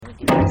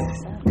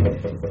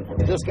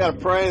Just going to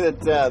pray that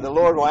the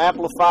Lord will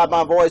amplify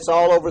my voice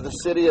all over the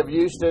city of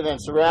Houston and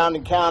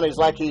surrounding counties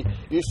like He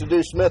used to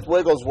do Smith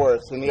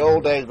Wigglesworth in the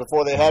old days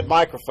before they had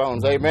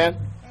microphones. Amen?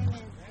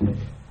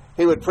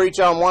 He would preach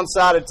on one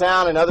side of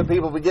town and other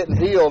people would be getting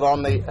healed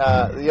on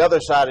the other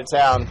side of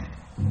town.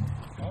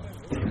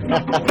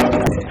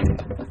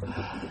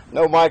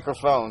 No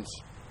microphones.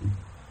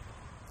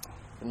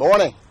 Good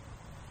morning.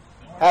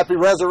 Happy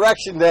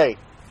Resurrection Day.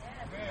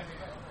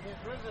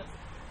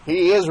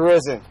 He is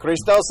risen.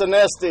 Christos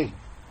anesti.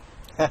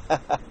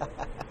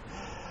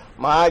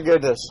 My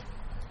goodness.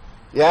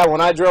 Yeah,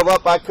 when I drove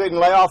up, I couldn't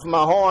lay off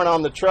my horn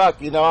on the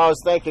truck. You know, I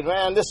was thinking,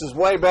 man, this is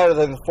way better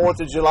than the 4th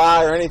of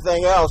July or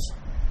anything else.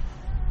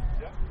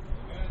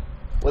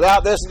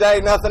 Without this day,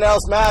 nothing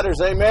else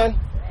matters. Amen?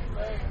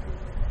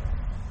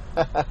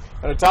 I'm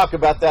going to talk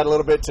about that a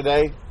little bit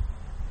today.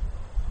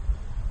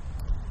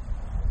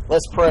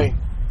 Let's pray.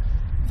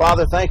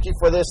 Father, thank you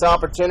for this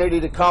opportunity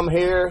to come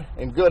here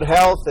in good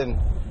health and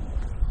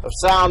of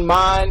sound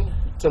mind,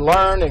 to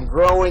learn and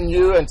grow in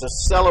you and to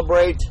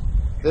celebrate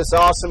this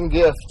awesome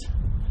gift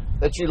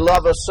that you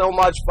love us so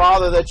much,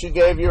 Father, that you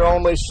gave your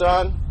only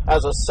Son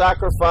as a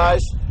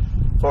sacrifice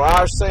for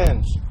our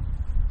sins,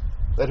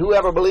 that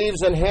whoever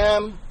believes in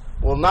him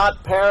will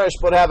not perish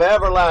but have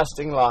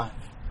everlasting life.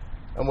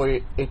 And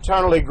we're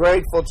eternally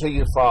grateful to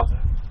you, Father.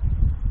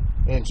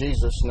 In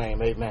Jesus'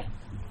 name, amen.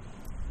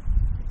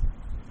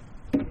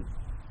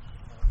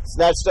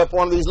 Snatched up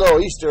one of these little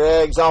Easter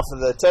eggs off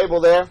of the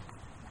table there.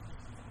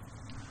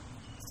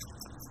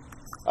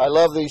 I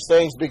love these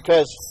things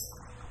because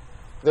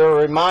they're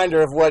a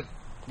reminder of what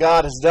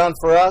God has done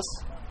for us.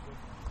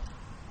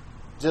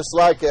 Just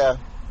like an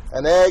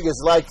egg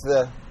is like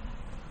the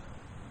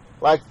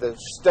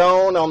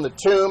stone on the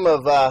tomb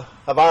of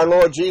our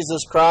Lord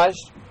Jesus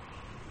Christ.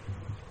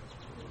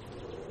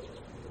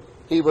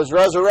 He was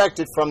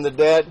resurrected from the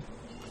dead,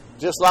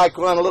 just like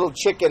when a little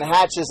chicken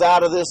hatches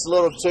out of this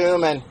little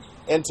tomb and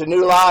into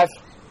new life.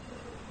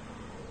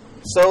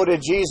 So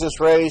did Jesus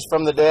raise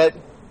from the dead.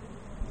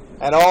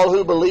 And all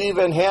who believe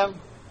in him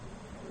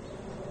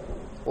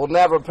will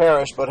never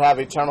perish but have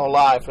eternal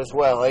life as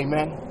well.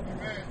 Amen.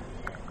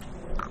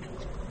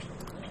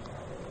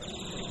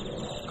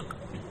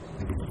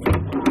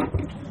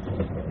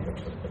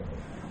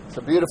 It's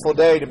a beautiful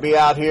day to be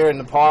out here in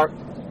the park.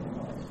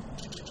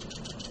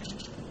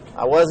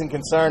 I wasn't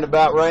concerned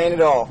about rain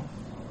at all.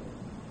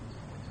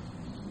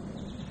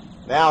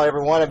 Now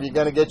every one of you are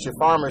going to get your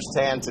farmer's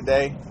tan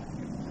today.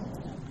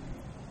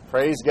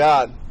 Praise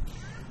God.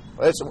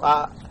 Listen,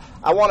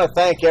 I want to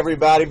thank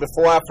everybody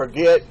before I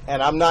forget,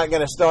 and I'm not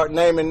going to start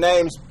naming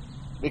names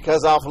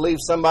because I'll leave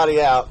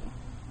somebody out,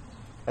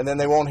 and then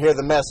they won't hear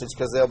the message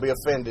because they'll be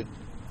offended.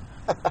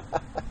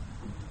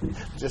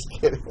 Just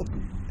kidding.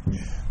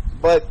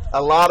 But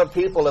a lot of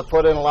people have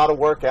put in a lot of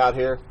work out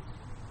here.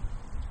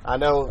 I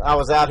know I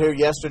was out here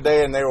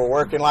yesterday, and they were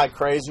working like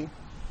crazy,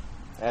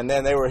 and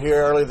then they were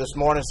here early this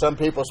morning. Some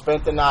people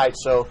spent the night,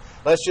 so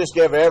let's just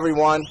give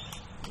everyone,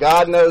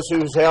 God knows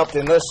who's helped,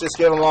 and let's just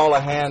give them all a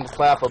hand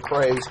clap of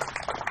praise.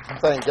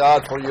 Thank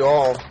God for you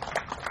all.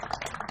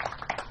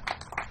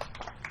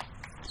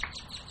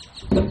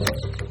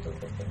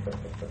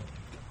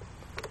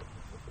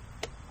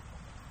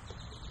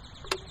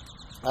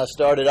 I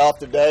started off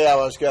today, I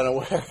was going to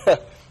wear,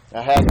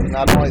 I had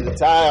not only the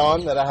tie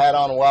on that I had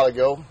on a while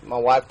ago, my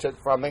wife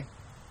took from me.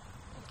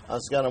 I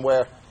was going to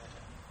wear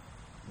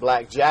a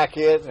black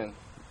jacket and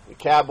a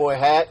cowboy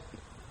hat,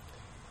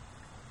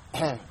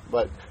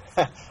 but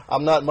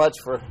I'm not much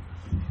for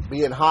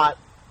being hot,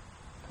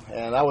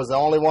 and I was the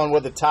only one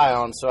with a tie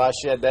on, so I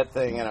shed that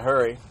thing in a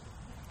hurry.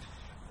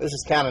 This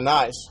is kind of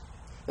nice.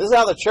 This is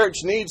how the church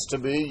needs to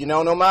be, you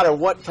know, no matter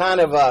what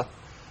kind of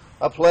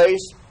a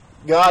place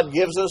God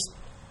gives us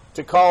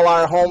to call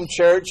our home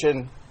church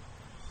and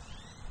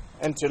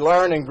to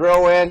learn and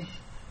grow in.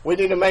 We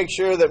need to make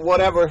sure that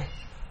whatever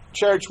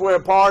church we're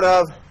a part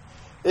of,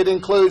 it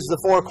includes the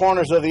four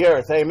corners of the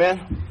earth.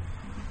 Amen?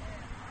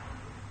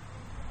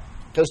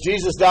 Because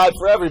Jesus died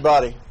for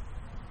everybody.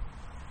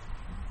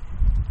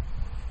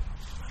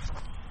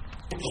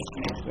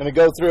 I'm going to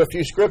go through a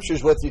few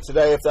scriptures with you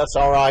today, if that's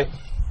all right.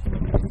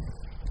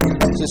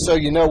 Just so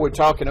you know we're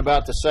talking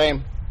about the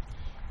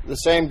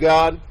same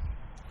God.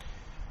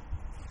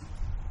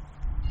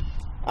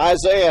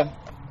 Isaiah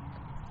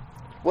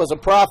was a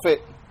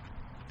prophet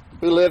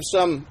who lived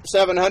some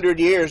 700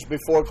 years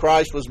before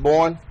Christ was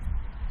born.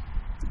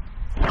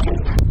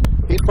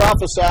 He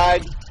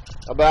prophesied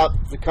about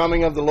the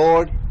coming of the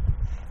Lord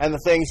and the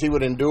things he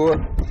would endure.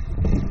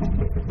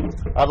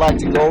 I'd like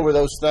to go over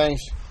those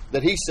things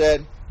that he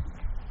said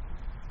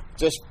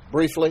just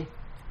briefly,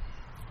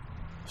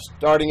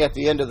 starting at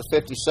the end of the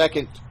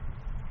 52nd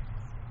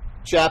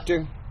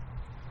chapter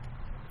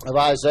of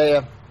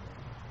Isaiah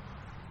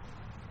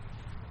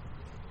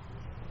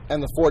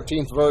and the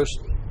 14th verse.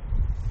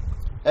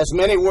 As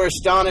many were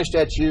astonished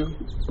at you,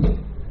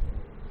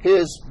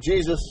 his,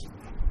 Jesus'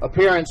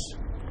 appearance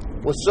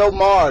was so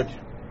marred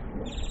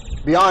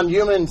beyond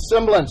human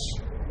semblance,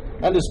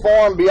 and his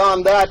form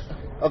beyond that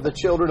of the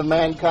children of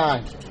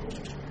mankind.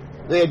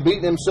 They had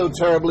beaten him so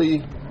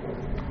terribly,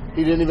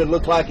 he didn't even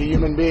look like a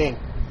human being.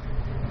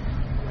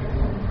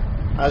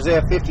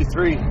 Isaiah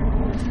 53,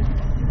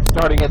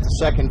 starting at the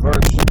second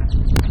verse.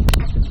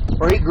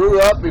 For he grew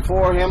up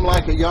before him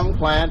like a young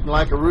plant, and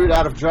like a root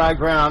out of dry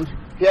ground.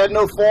 He had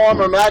no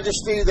form or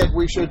majesty that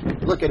we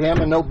should look at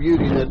him, and no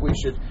beauty that we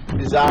should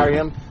desire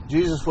him.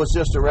 Jesus was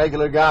just a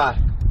regular guy.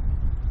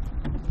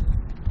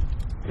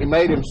 He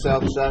made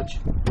himself such.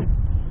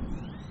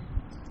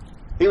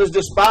 He was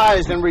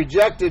despised and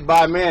rejected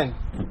by men.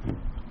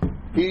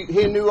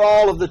 He knew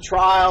all of the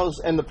trials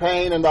and the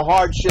pain and the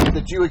hardship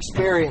that you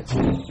experience.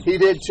 He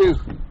did too.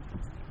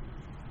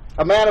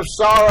 A man of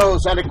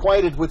sorrows and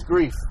acquainted with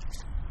grief.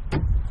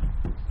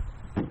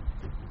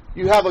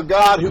 You have a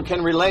God who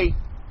can relate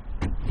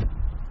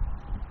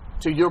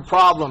to your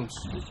problems.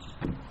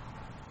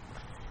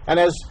 And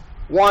as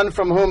one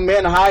from whom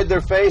men hide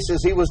their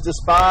faces, he was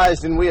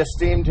despised, and we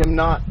esteemed him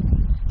not.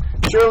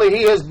 Surely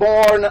he has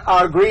borne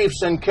our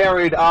griefs and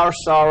carried our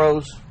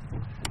sorrows.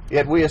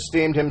 Yet we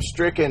esteemed him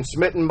stricken,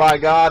 smitten by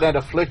God, and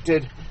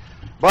afflicted.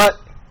 But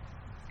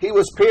he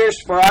was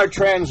pierced for our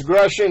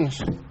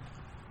transgressions.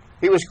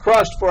 He was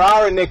crushed for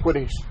our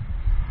iniquities.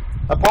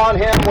 Upon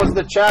him was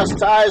the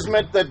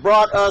chastisement that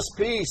brought us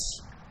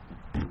peace,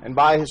 and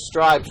by his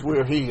stripes we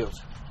are healed.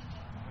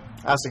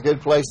 That's a good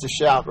place to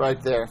shout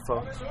right there,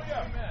 folks.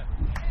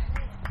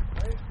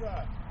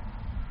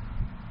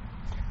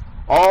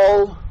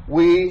 All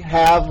we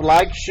have,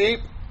 like sheep,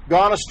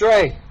 gone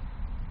astray.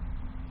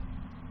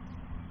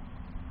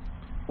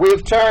 We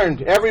have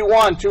turned every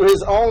one to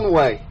his own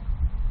way.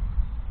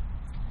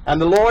 And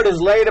the Lord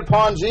has laid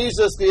upon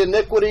Jesus the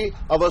iniquity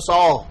of us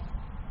all.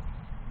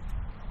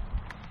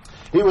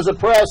 He was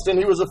oppressed and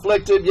he was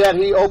afflicted, yet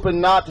he opened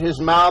not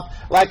his mouth.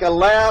 Like a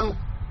lamb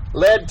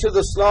led to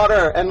the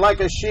slaughter, and like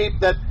a sheep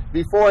that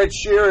before its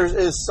shearers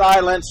is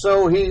silent,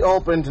 so he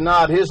opened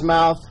not his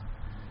mouth.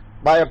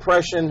 By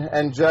oppression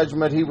and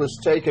judgment he was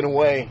taken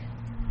away.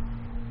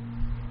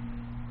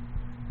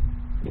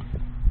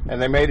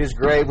 And they made his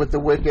grave with the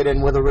wicked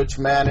and with a rich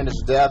man in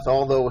his death,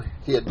 although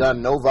he had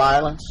done no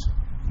violence,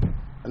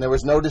 and there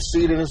was no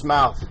deceit in his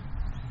mouth.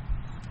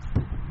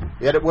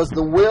 Yet it was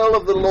the will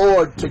of the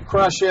Lord to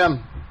crush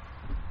him.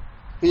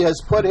 He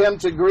has put him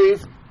to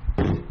grief.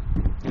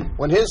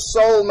 When his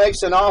soul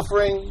makes an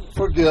offering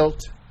for guilt,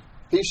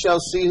 he shall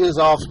see his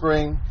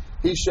offspring.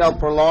 He shall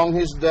prolong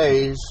his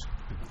days.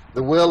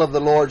 The will of the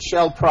Lord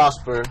shall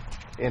prosper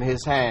in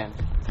his hand.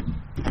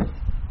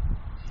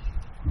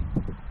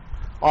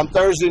 On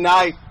Thursday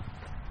night,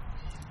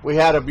 we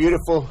had a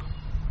beautiful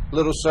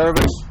little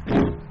service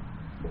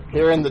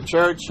here in the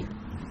church.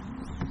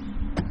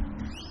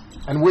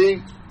 And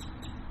we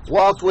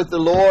walked with the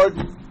Lord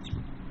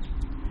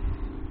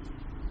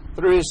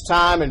through his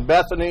time in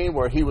Bethany,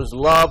 where he was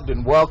loved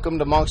and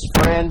welcomed amongst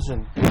friends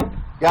and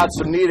got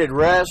some needed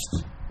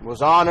rest,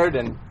 was honored,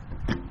 and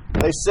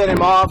they sent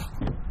him off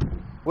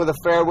with a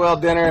farewell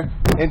dinner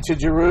into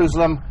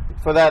Jerusalem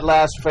for that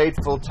last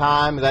faithful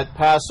time, that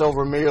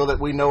Passover meal that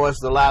we know as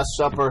the Last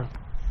Supper,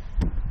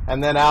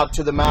 and then out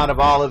to the Mount of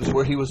Olives,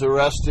 where he was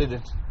arrested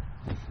and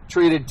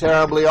treated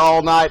terribly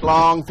all night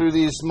long through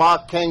these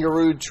mock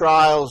kangaroo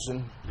trials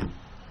and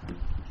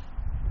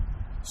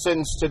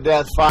sentenced to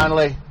death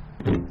finally.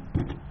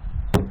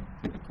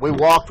 We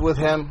walked with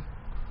him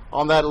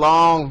on that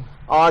long,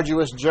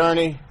 arduous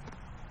journey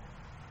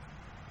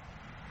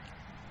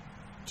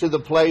to the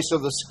place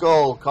of the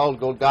skull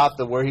called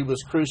Golgotha, where he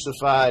was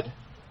crucified.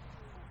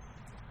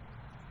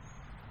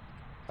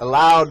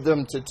 Allowed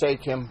them to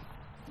take him,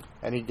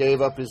 and he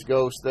gave up his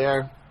ghost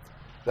there.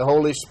 The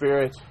Holy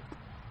Spirit,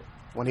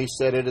 when he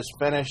said, "It is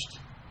finished,"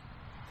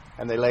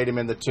 and they laid him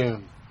in the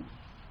tomb.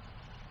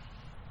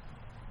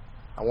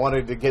 I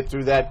wanted to get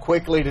through that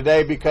quickly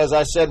today because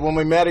I said when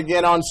we met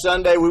again on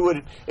Sunday,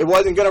 it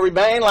wasn't going to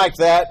remain like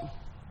that.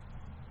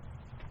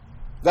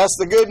 That's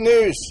the good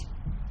news.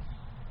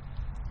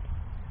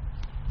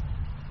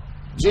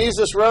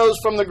 Jesus rose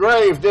from the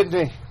grave,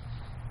 didn't he?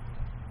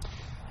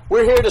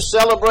 We're here to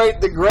celebrate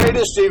the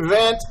greatest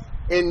event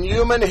in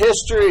human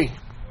history.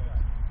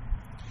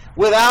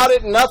 Without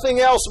it, nothing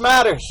else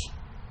matters.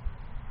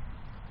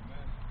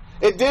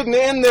 It didn't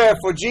end there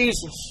for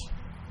Jesus.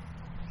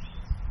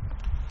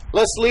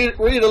 Let's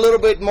read a little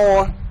bit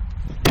more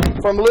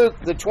from Luke,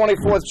 the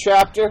 24th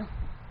chapter.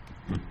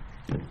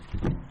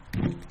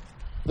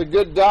 The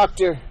good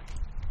doctor.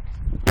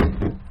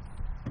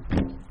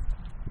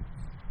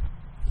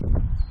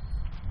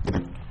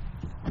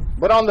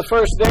 But on the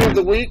first day of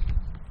the week,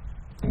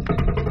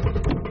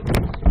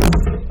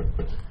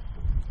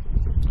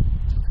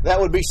 that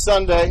would be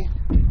Sunday,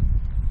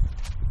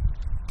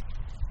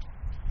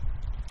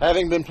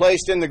 having been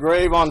placed in the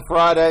grave on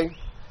Friday,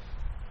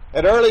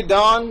 at early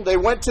dawn they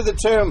went to the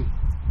tomb,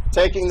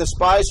 taking the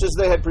spices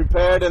they had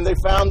prepared, and they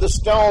found the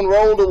stone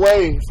rolled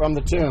away from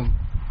the tomb.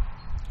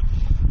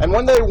 And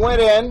when they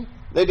went in,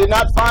 they did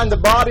not find the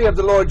body of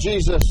the Lord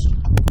Jesus.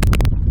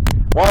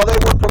 While they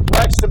were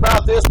perplexed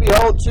about this,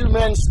 behold, two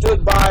men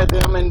stood by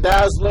them in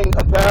dazzling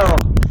apparel.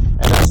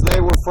 And as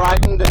they were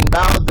frightened and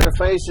bowed their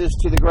faces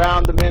to the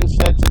ground, the men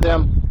said to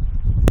them,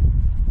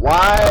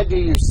 Why do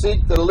you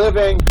seek the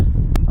living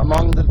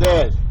among the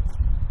dead?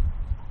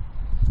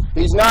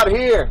 He's not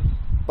here,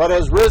 but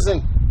has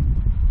risen.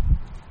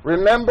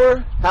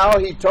 Remember how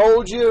he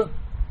told you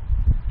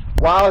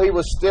while he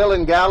was still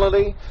in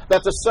Galilee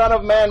that the Son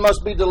of Man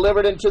must be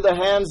delivered into the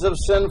hands of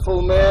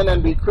sinful men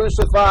and be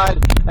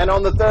crucified, and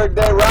on the third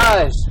day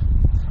rise.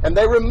 And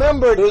they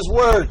remembered his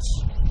words.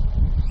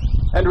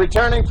 And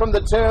returning from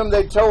the tomb,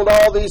 they told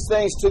all these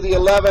things to the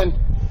 11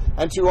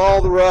 and to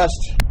all the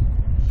rest.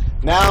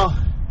 Now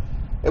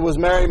it was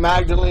Mary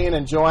Magdalene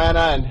and Joanna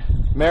and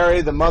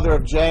Mary, the mother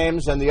of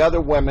James, and the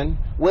other women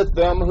with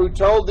them who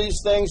told these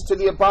things to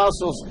the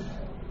apostles.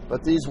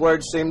 But these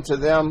words seemed to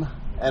them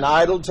an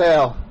idle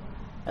tale,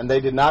 and they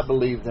did not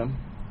believe them.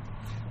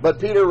 But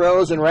Peter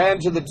rose and ran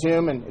to the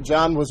tomb, and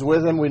John was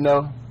with him, we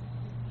know.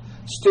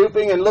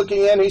 Stooping and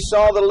looking in, he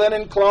saw the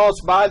linen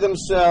cloths by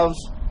themselves,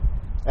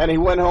 and he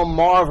went home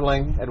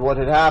marveling at what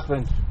had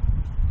happened.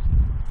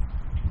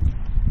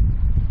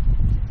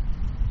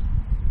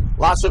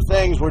 Lots of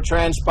things were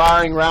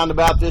transpiring round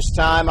about this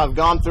time. I've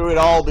gone through it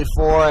all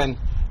before and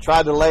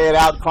tried to lay it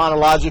out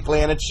chronologically,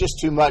 and it's just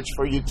too much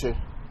for you to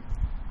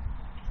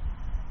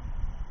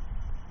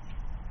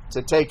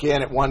take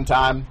in at one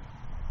time.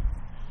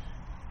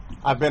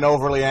 I've been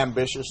overly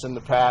ambitious in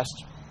the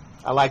past.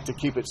 I like to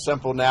keep it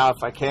simple now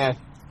if I can.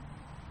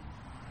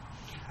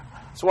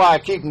 That's why I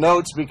keep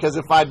notes, because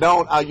if I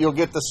don't, you'll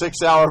get the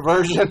 6-hour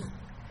version.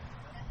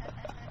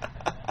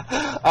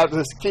 I'll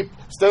just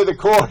stay the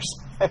course.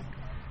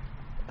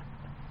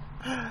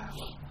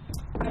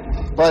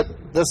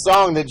 But the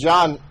song that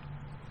John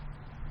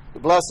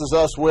blesses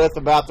us with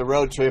about the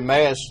road to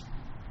Emmaus,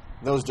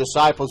 those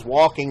disciples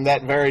walking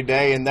that very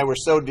day, and they were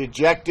so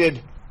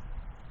dejected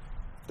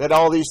that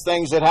all these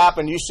things had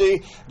happened. You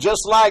see,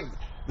 just like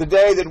the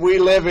day that we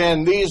live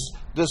in, these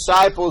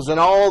disciples and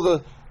all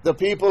the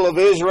people of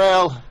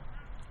Israel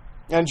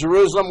and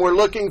Jerusalem were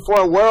looking for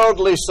a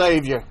worldly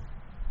Savior,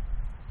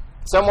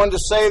 someone to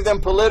save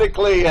them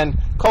politically and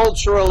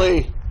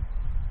culturally,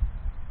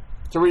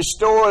 to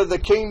restore the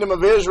kingdom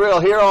of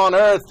Israel here on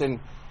earth and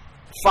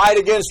fight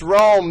against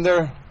Rome,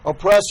 their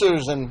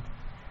oppressors, and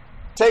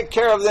take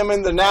care of them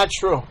in the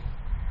natural.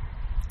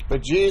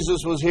 But Jesus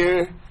was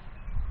here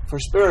for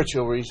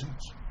spiritual reasons.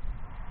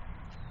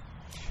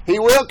 He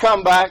will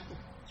come back,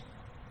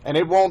 and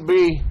it won't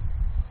be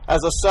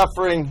as a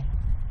suffering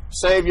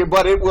Savior,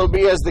 but it will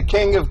be as the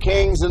King of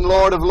Kings and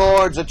Lord of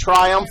Lords, a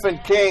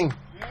triumphant King.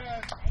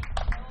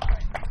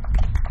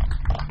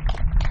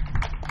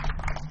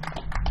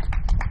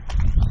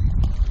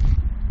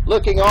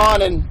 Looking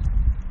on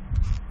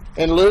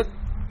in Luke,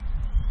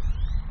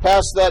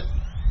 past that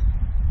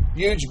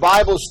huge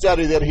Bible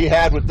study that he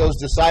had with those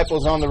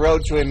disciples on the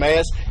road to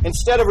Emmaus,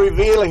 instead of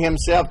revealing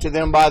himself to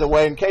them, by the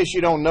way, in case you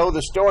don't know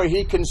the story,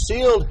 he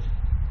concealed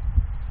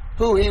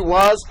who he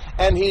was,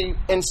 and he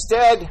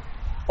instead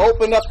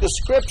opened up the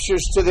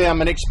scriptures to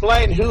them and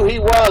explained who he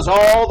was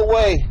all the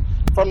way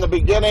from the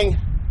beginning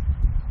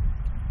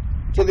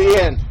to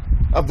the end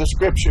of the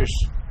scriptures.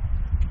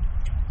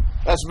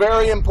 That's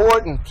very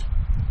important,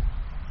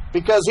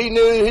 because he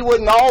knew he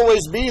wouldn't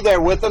always be there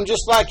with them,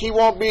 just like he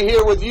won't be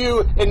here with you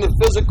in the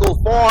physical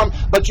form,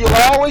 but you'll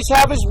always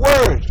have his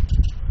word.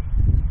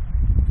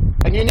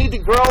 And you need to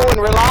grow and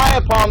rely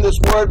upon this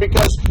word,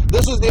 because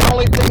this is the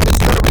only thing that's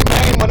going to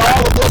remain when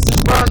all of this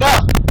is burned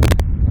up.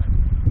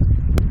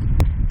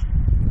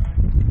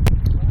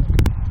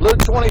 Luke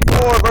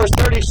 24, verse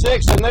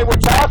 36, and they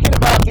were talking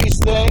about these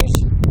things.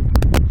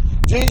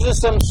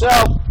 Jesus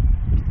himself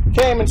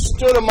came and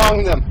stood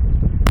among them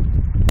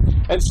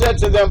and said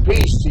to them,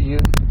 "Peace to you."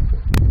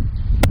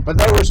 But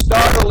they were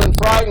startled and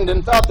frightened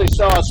and thought they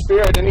saw a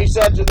spirit. And he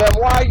said to them,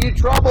 "Why are you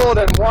troubled,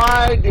 and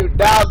why do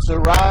doubts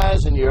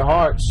arise in your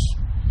hearts?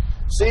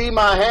 See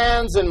my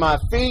hands and my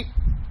feet,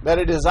 that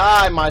it is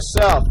I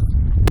myself.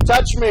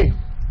 Touch me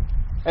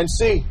and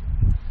see.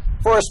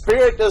 For a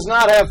spirit does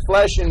not have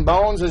flesh and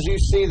bones, as you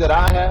see that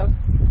I have."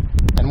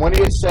 And when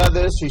he had said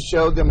this, he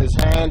showed them his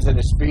hands and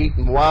his feet.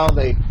 And while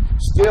they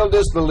still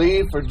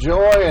disbelieved for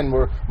joy and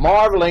were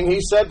marveling,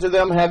 he said to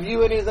them, "Have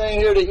you anything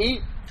here to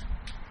eat?"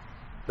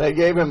 They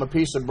gave him a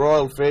piece of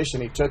broiled fish,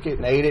 and he took it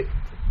and ate it.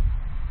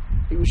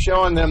 He was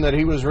showing them that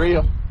he was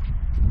real.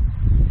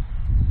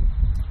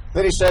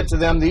 Then he said to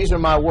them, "These are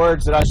my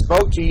words that I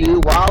spoke to you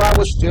while I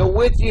was still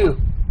with you,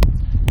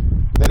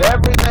 that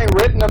everything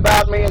written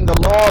about me in the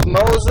law of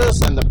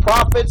Moses and the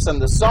prophets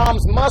and the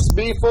Psalms must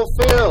be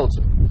fulfilled."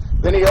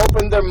 Then he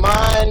opened their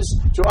minds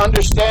to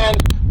understand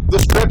the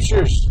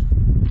scriptures,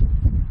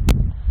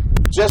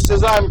 just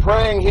as I'm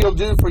praying he'll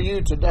do for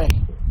you today.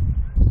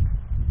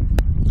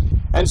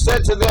 And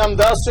said to them,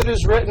 "Thus it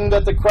is written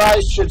that the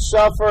Christ should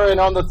suffer and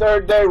on the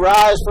third day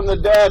rise from the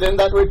dead, and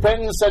that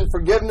repentance and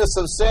forgiveness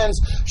of sins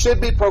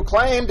should be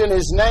proclaimed in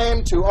his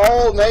name to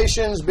all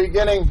nations,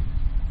 beginning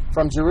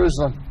from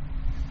Jerusalem.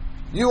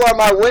 You are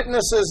my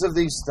witnesses of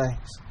these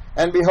things.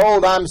 And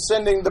behold, I'm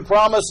sending the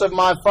promise of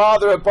my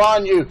Father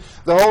upon you,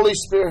 the Holy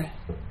Spirit.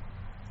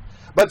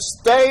 But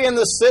stay in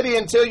the city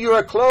until you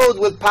are clothed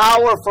with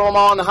power from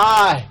on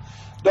high."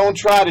 Don't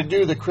try to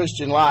do the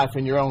Christian life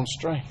in your own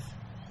strength.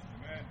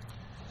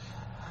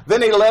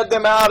 Then he led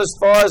them out as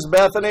far as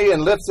Bethany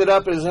and lifted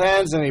up his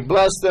hands and he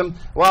blessed them.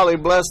 While he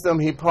blessed them,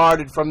 he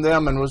parted from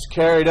them and was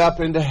carried up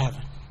into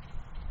heaven.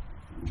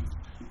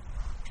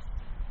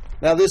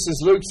 Now this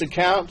is Luke's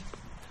account.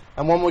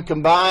 And when we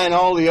combine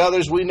all the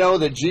others, we know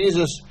that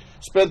Jesus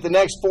spent the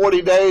next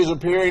 40 days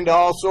appearing to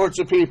all sorts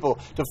of people,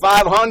 to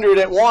 500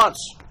 at once.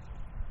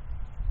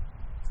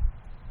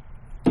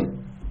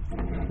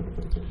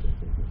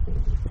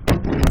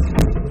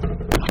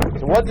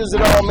 So what does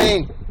it all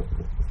mean?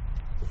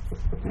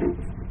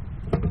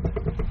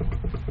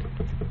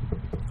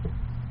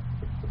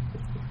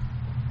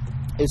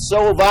 It's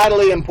so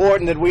vitally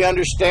important that we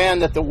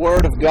understand that the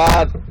Word of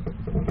God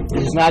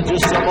is not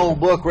just some old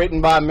book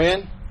written by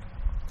men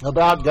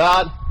about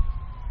God.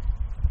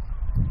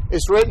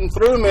 It's written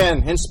through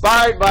men,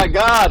 inspired by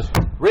God,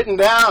 written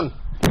down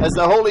as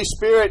the Holy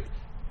Spirit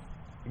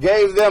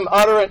gave them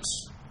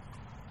utterance.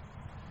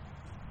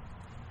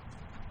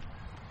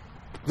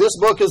 This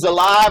book is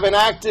alive and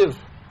active.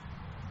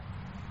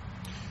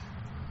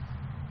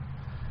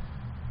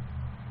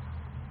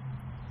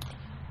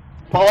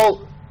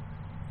 Paul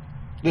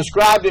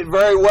described it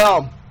very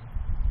well.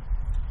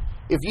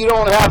 If you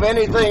don't have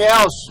anything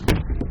else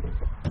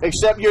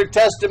except your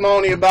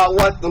testimony about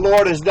what the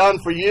Lord has done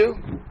for you,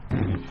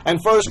 and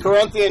 1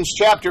 Corinthians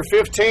chapter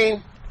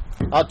 15,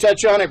 I'll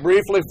touch on it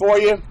briefly for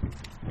you.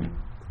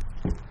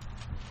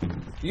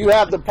 You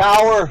have the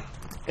power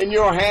in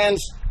your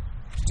hands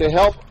to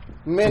help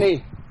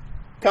many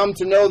come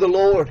to know the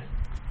Lord.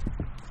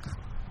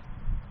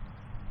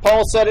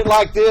 Paul said it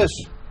like this: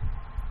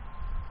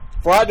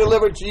 "For I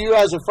delivered to you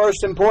as of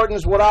first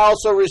importance what I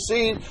also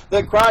received,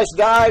 that Christ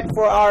died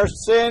for our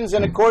sins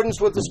in accordance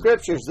with the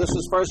Scriptures." This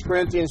is 1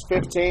 Corinthians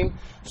 15,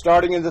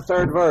 starting in the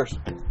 3rd verse.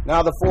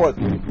 Now the 4th.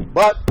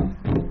 "But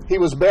he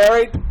was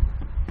buried.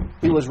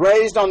 He was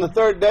raised on the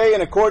 3rd day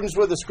in accordance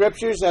with the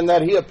Scriptures, and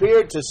that he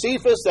appeared to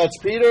Cephas," that's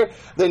Peter,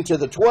 "then to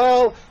the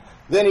 12.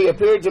 Then he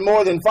appeared to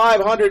more than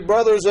 500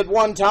 brothers at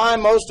one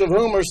time, most of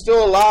whom are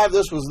still alive."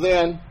 This was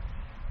then.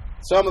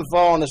 "Some have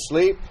fallen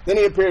asleep. Then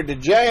he appeared to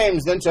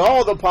James, then to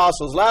all the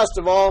apostles. Last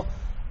of all,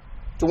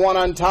 to one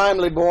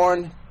untimely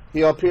born,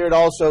 he appeared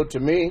also to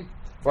me.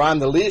 For I am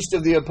the least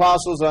of the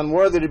apostles,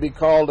 unworthy to be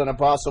called an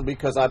apostle,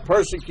 because I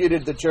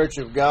persecuted the church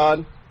of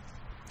God."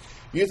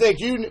 You think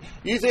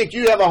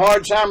you have a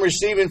hard time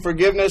receiving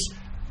forgiveness?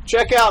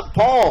 Check out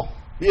Paul,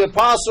 the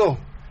apostle,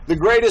 the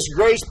greatest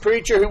grace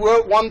preacher who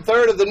wrote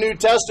 1/3 of the New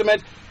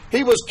Testament.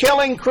 He was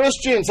killing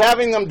Christians,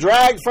 having them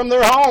dragged from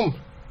their home,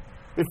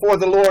 before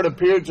the Lord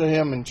appeared to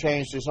him and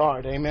changed his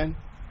heart. Amen?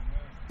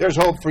 There's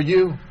hope for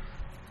you.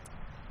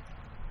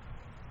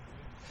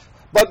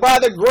 "But by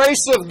the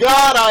grace of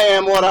God I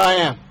am what I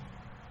am."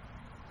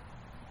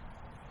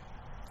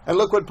 And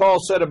look what Paul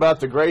said about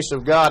the grace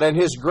of God. "And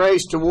his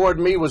grace toward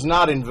me was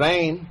not in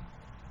vain."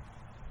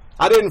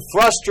 I didn't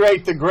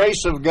frustrate the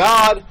grace of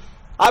God.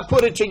 I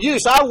put it to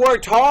use. I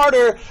worked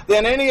harder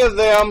than any of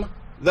them,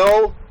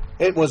 though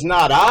it was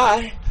not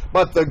I,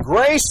 but the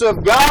grace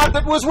of God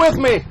that was with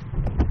me.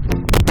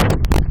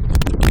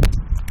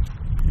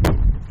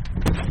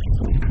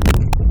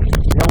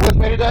 Y'all with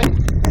me today?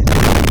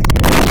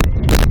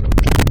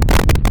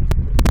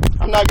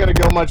 I'm not going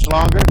to go much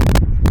longer,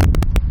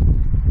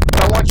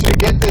 but I want you to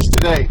get this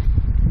today.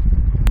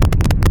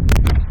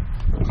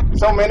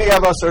 So many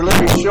of us are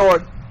living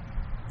short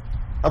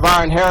of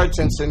our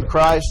inheritance in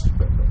Christ.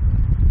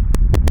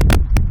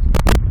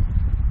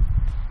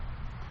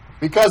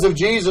 Because of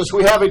Jesus,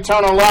 we have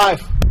eternal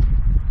life.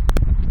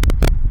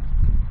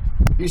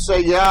 You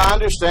say, "Yeah, I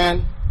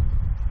understand.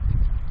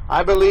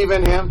 I believe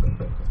in Him.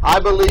 I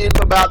believe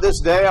about this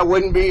day I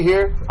wouldn't be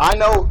here. I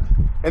know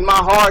in my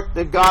heart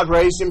that God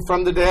raised Him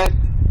from the dead.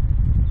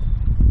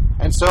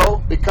 And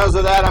so, because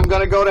of that, I'm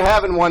going to go to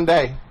heaven one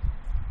day."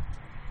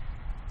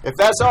 If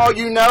that's all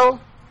you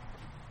know,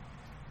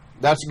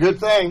 that's a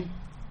good thing,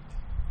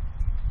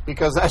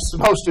 because that's the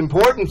most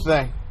important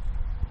thing.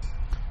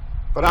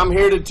 But I'm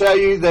here to tell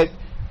you that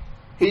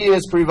He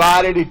has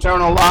provided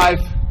eternal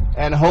life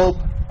and hope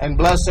and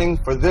blessing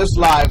for this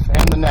life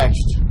and the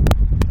next.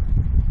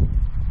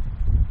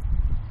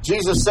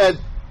 Jesus said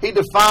He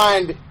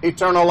defined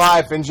eternal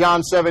life in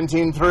John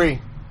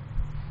 17:3,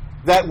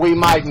 that we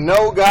might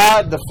know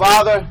God the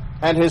Father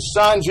and His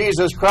Son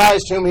Jesus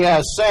Christ, whom He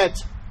has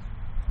sent.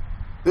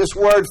 This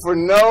word for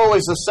know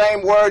is the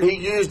same word He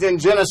used in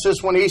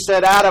Genesis when He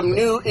said Adam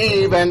knew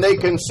Eve and they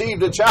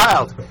conceived a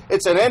child.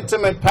 It's an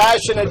intimate,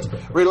 passionate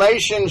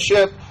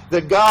relationship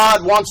that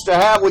God wants to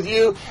have with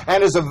you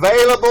and is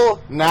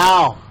available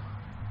now.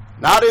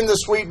 Not in the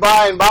sweet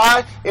by and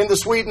by, in the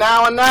sweet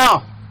now and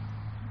now.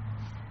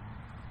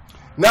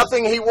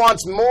 Nothing He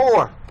wants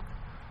more.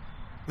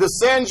 The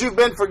sins you've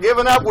been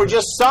forgiven of were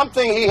just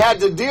something He had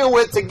to deal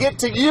with to get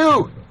to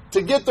you,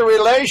 to get the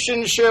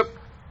relationship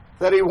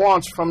that He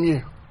wants from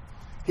you.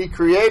 He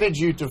created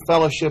you to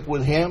fellowship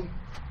with Him,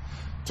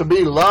 to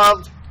be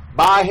loved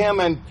by Him,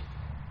 and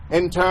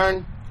in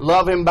turn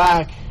love Him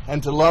back,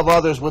 and to love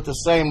others with the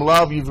same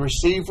love you've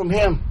received from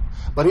Him.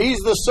 But He's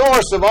the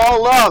source of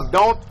all love.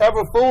 Don't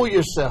ever fool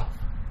yourself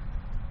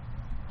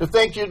to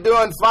think you're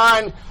doing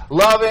fine,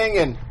 loving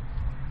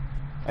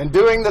and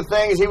doing the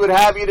things He would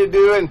have you to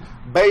do, and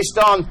based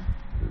on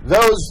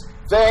those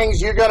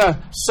things you're going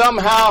to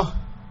somehow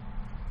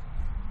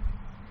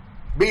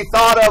be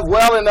thought of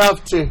well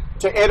enough to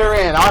enter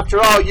in. After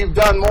all, you've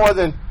done more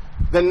than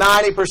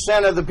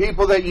 90% of the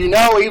people that you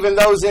know, even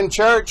those in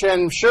church,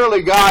 and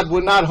surely God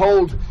would not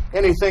hold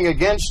anything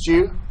against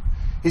you.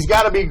 He's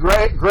got to be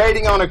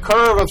grading on a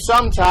curve of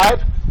some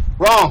type.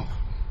 Wrong.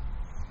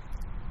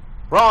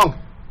 Wrong.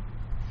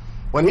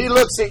 When He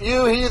looks at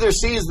you, He either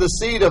sees the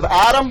seed of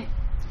Adam,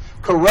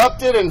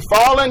 corrupted and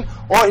fallen,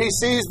 or He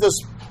sees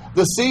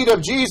the seed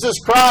of Jesus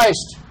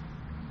Christ,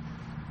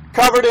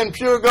 covered in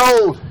pure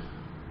gold.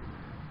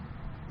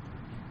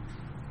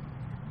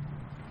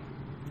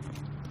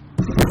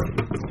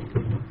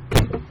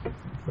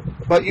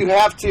 But you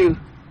have to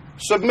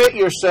submit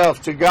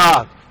yourself to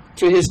God,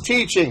 to His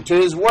teaching, to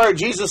His Word.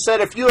 Jesus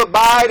said, if you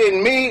abide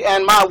in me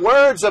and my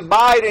words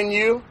abide in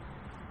you,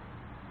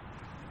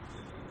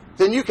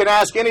 then you can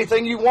ask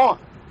anything you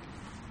want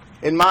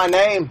in my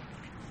name,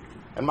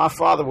 and my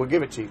Father will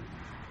give it to you.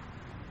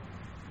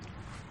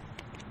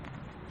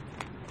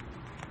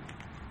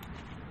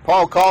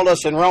 Paul called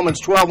us in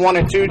Romans 12:1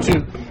 and 2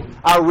 to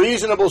our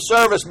reasonable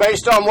service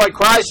based on what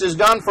Christ has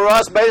done for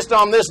us, based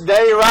on this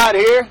day right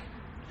here,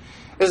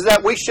 is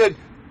that we should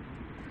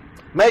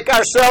make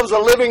ourselves a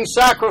living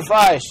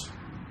sacrifice,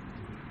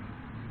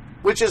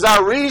 which is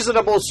our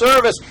reasonable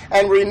service,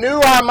 and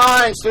renew our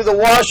minds through the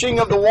washing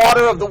of the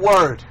water of the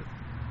Word.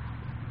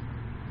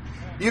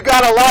 You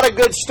got a lot of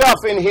good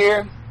stuff in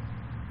here.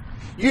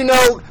 You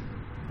know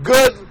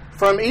good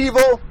from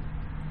evil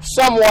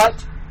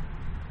somewhat,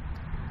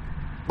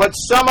 but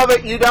some of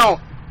it you don't.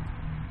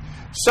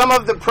 Some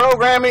of the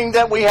programming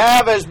that we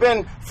have has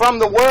been from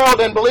the world,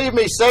 and believe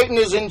me, Satan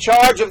is in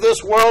charge of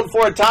this world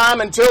for a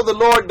time until the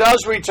Lord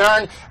does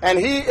return, and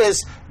he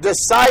is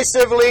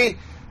decisively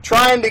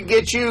trying to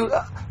get you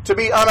to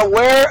be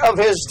unaware of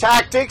his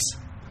tactics,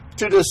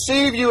 to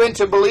deceive you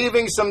into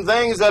believing some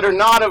things that are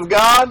not of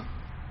God.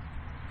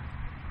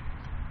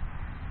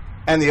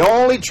 And the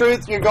only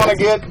truth you're going to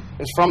get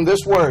is from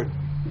this Word.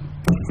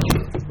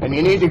 And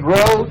you need to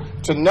grow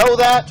to know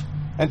that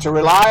and to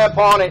rely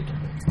upon it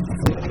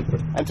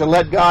and to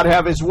let God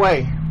have His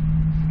way.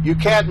 You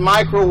can't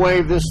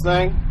microwave this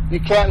thing. You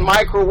can't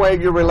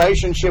microwave your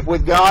relationship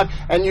with God,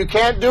 and you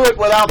can't do it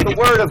without the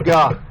Word of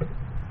God.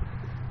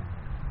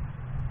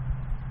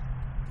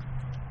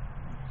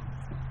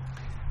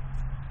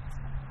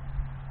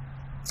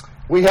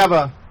 We have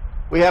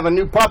a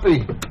new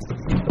puppy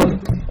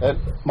at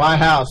my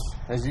house,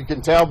 as you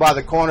can tell by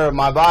the corner of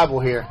my Bible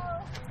here.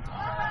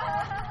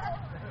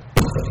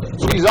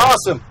 She's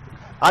awesome.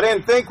 I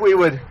didn't think we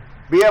would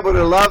be able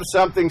to love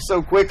something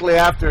so quickly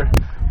after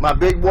my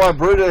big boy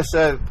Brutus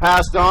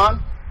passed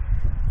on.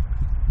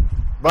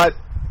 But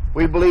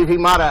we believe he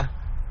might have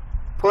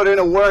put in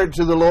a word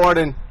to the Lord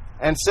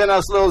and sent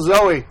us little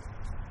Zoe.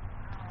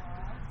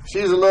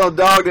 She's a little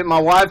dog that my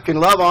wife can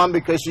love on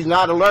because she's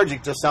not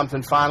allergic to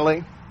something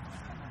finally.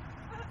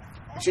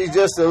 She's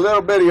just a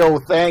little bitty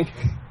old thing.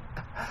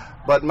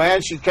 But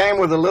man, she came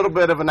with a little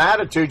bit of an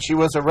attitude. She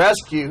was a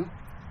rescue.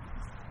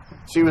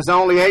 She was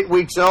only 8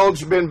 weeks old.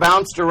 She'd been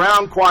bounced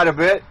around quite a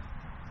bit.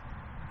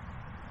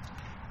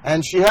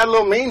 And she had a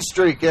little mean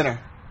streak in her.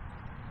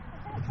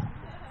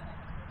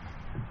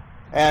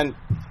 And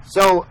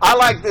so I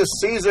like this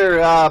Caesar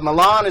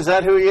Milan. Is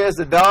that who he is?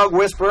 The dog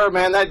whisperer?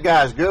 Man, that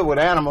guy's good with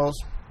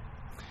animals.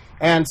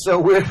 And so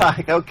we're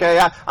like,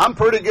 okay, I'm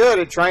pretty good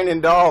at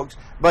training dogs.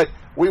 But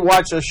we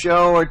watch a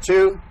show or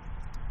two.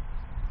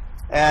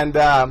 And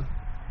I'm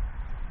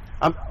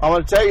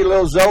going to tell you,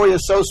 little Zoe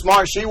is so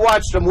smart. She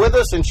watched them with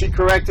us and she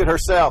corrected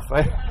herself.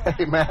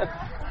 Hey, man,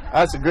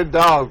 that's a good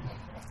dog.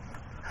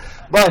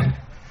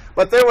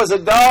 But there was a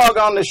dog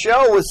on the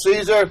show with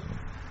Caesar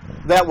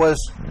that was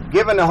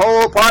giving the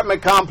whole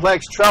apartment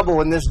complex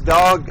trouble in this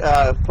dog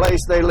place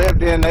they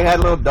lived in. They had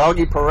little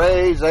doggy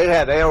parades. They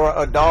were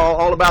a dog,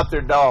 all about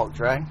their dogs,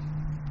 right?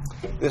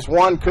 This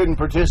one couldn't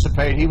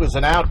participate. He was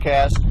an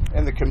outcast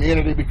in the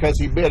community because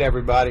he bit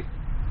everybody.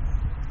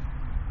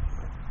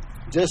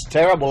 Just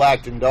terrible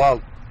acting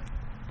dog.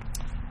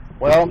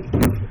 Well,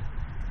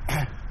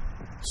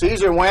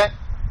 Caesar went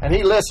and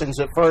he listens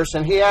at first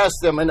and he asked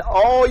them, and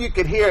all you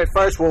could hear at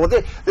first, well,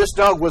 this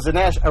dog was a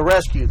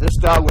rescue. This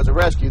dog was a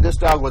rescue. This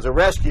dog was a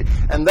rescue.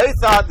 And they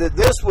thought that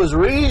this was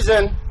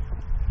reason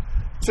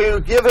to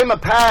give him a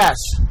pass.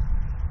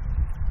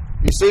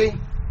 You see?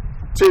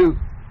 To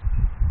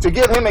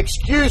give him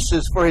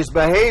excuses for his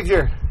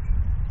behavior.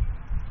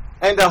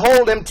 And to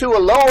hold him to a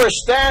lower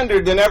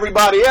standard than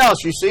everybody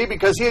else, you see,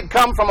 because he had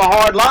come from a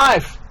hard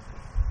life.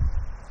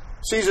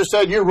 Caesar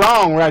said, you're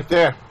wrong right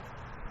there.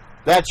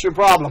 That's your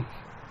problem.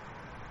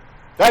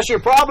 That's your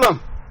problem.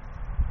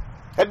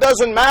 It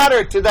doesn't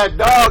matter to that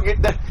dog.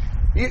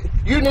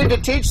 You need to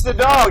teach the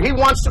dog. He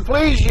wants to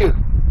please you.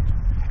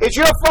 It's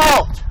your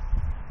fault.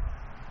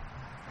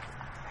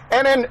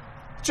 And then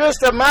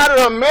Just a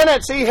matter of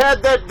minutes, he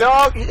had that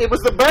dog. It was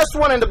the best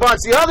one in the bunch.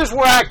 The others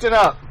were acting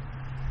up.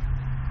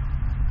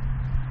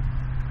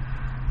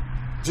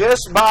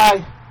 Just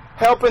by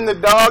helping the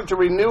dog to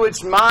renew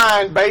its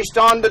mind based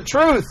on the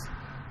truth.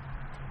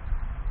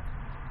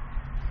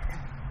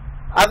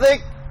 I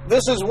think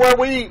this is where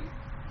we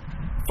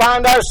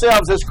find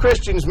ourselves as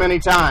Christians many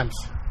times.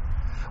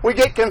 We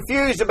get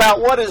confused about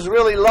what is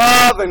really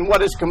love and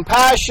what is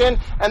compassion,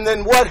 and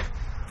then what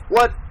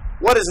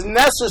is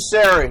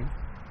necessary.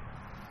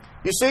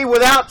 You see,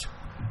 without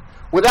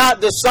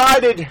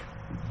decided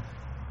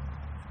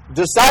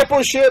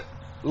discipleship,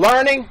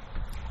 learning,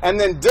 and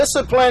then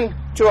discipline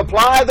to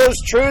apply those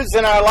truths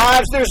in our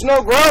lives, there's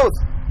no growth.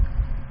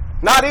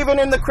 Not even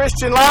in the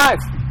Christian life.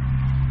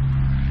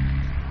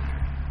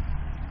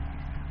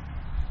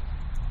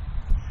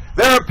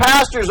 There are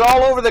pastors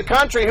all over the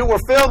country who were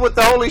filled with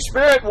the Holy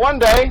Spirit one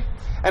day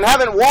and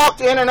haven't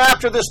walked in and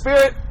after the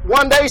Spirit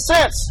one day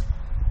since.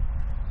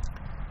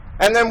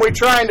 And then we're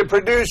trying to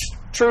produce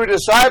true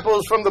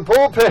disciples from the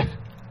pulpit.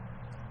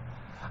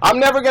 I'm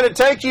never going to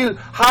take you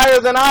higher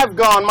than I've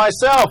gone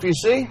myself, you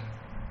see.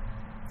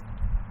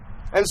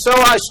 And so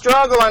I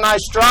struggle and I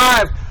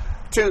strive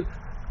to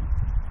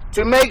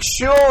make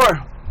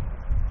sure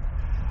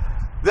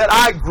that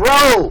I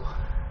grow.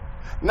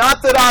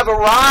 Not that I've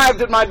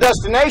arrived at my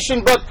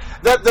destination, but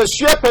that the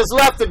ship has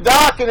left the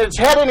dock and it's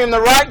heading in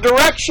the right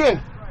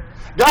direction.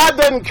 God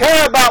doesn't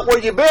care about where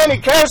you've been. He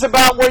cares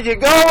about where you're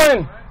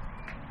going.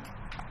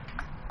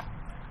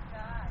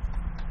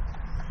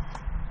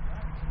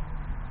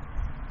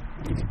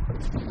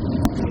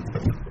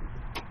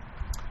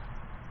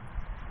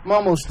 I'm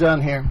almost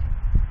done here.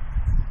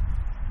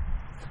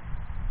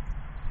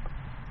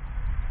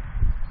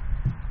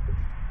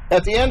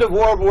 At the end of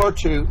World War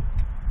II,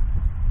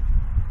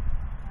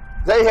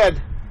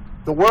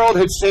 the world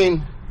had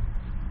seen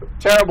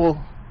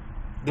terrible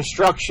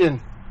destruction,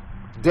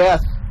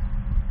 death,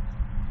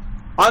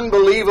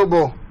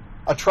 unbelievable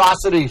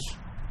atrocities.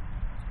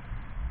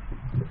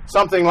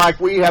 Something like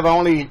we have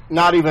only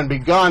not even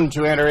begun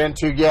to enter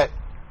into yet,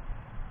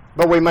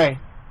 but we may.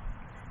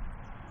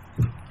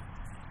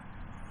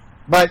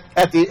 But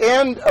at the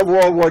end of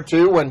World War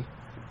II, when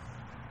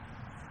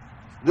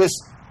this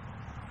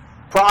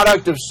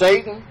product of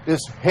Satan, this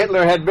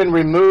Hitler, had been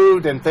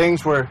removed and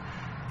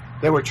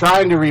they were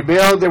trying to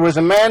rebuild, there was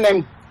a man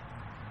named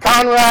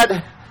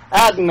Konrad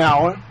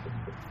Adenauer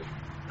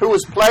who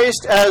was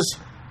placed as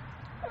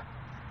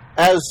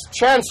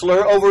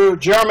chancellor over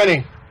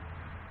Germany.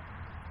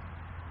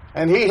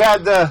 And he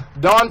had the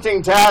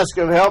daunting task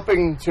of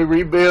helping to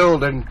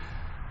rebuild and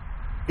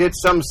get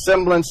some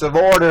semblance of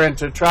order and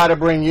to try to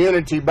bring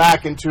unity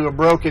back into a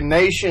broken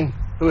nation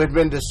who had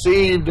been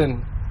deceived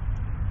and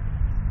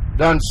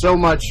done so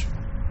much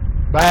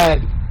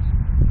bad.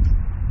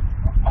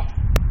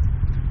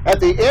 At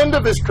the end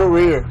of his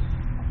career,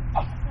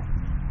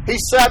 he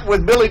sat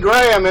with Billy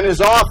Graham in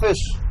his office,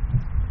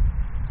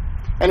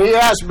 and he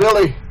asked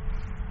Billy,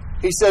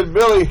 he said,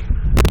 "Billy,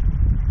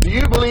 do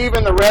you believe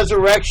in the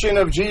resurrection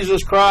of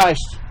Jesus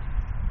Christ?"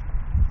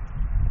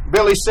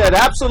 Billy said,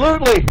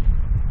 "Absolutely."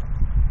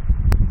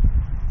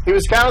 He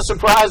was kind of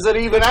surprised that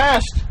he even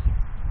asked.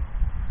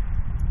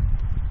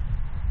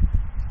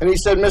 And he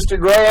said, "Mr.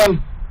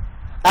 Graham,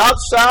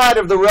 outside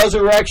of the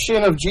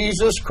resurrection of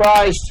Jesus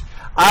Christ,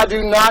 I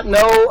do not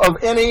know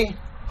of any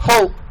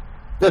hope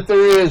that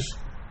there is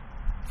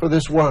for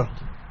this world."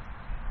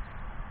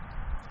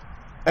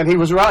 And he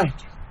was right.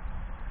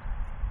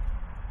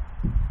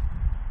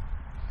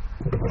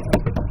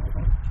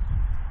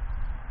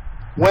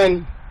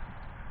 When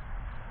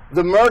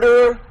the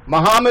murderer,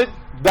 Muhammad,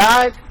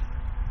 died,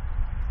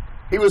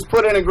 he was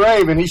put in a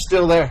grave and he's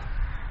still there.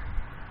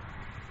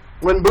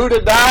 When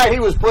Buddha died, he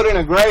was put in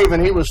a grave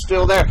and he was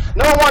still there.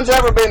 No one's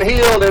ever been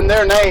healed in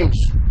their names.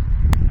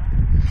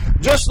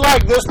 Just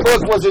like this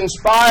book was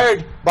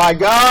inspired by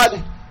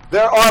God,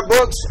 there are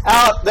books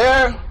out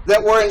there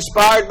that were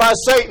inspired by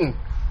Satan.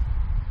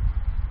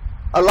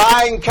 A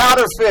lying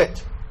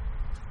counterfeit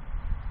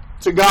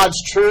to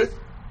God's truth.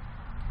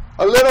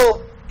 A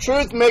little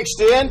truth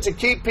mixed in to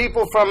keep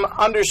people from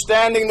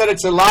understanding that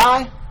it's a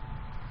lie.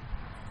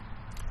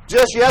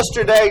 Just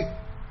yesterday,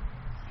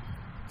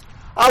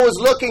 I was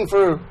looking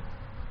for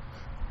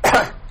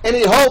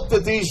any hope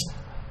that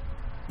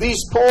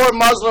these poor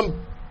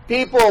Muslim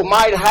people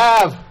might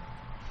have,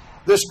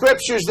 the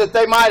scriptures that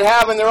they might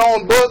have in their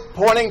own book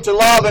pointing to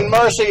love and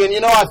mercy.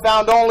 And I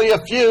found only a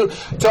few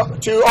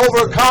to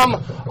overcome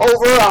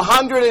over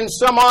 100 and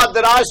some odd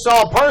that I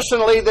saw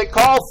personally that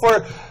call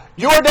for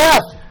your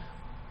death,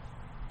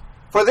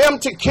 for them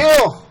to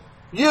kill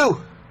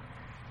you,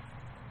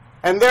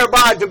 and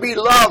thereby to be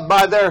loved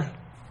by their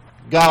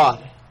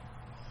God.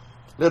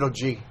 Little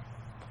g.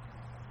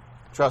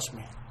 Trust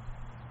me.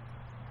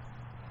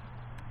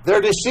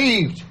 They're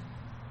deceived.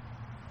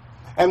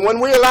 And when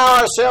we allow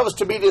ourselves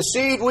to be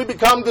deceived, we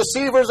become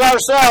deceivers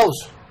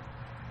ourselves.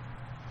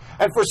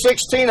 And for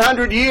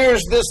 1,600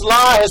 years, this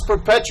lie has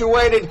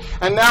perpetuated,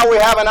 and now we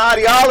have an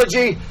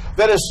ideology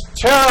that is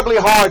terribly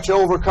hard to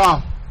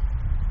overcome.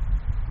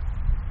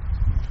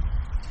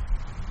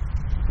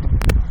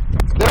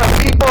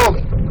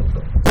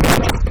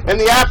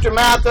 the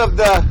aftermath of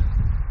the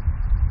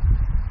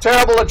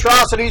terrible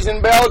atrocities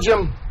in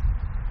Belgium,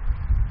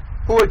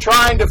 who are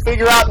trying to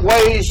figure out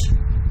ways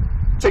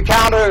to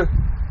counter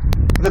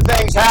the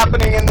things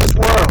happening in this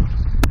world.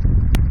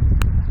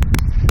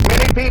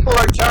 Many people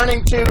are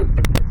turning to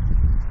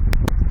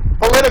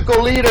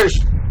political leaders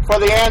for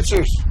the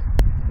answers.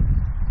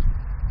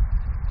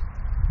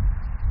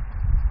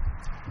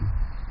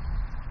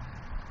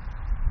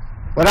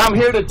 But I'm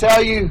here to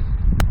tell you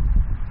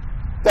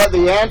that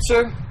the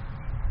answer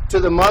to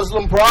the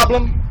Muslim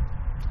problem,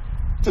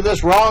 to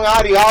this wrong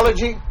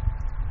ideology,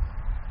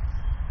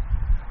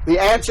 the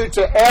answer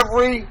to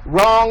every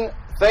wrong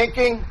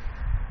thinking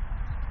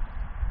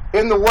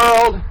in the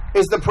world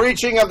is the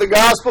preaching of the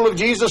gospel of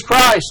Jesus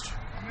Christ.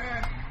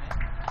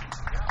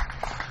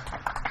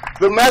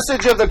 The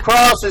message of the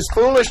cross is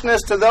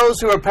foolishness to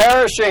those who are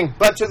perishing,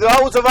 but to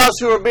those of us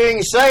who are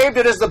being saved,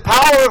 it is the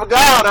power of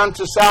God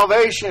unto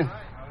salvation.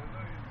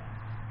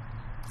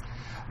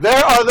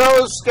 There are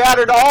those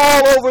scattered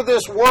all over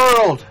this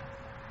world,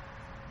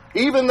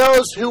 even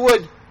those who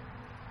would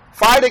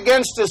fight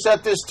against us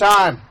at this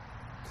time,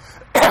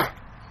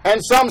 and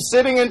some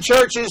sitting in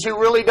churches who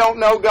really don't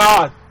know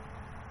God.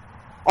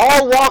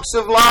 All walks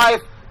of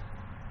life,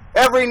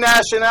 every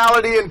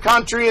nationality and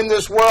country in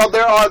this world,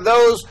 there are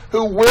those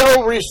who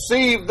will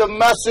receive the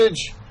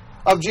message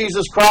of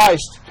Jesus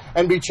Christ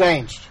and be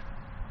changed.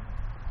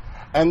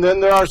 And then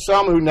there are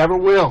some who never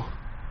will,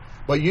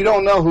 but you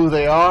don't know who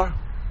they are.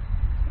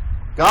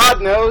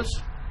 God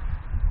knows.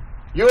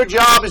 Your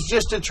job is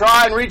just to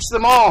try and reach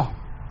them all.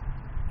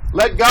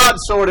 Let God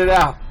sort it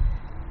out.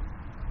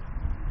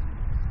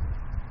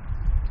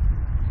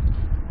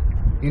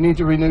 You need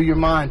to renew your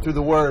mind through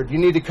the Word. You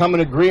need to come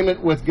in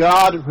agreement with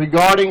God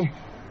regarding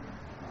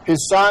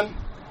His Son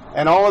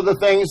and all of the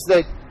things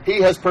that He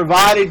has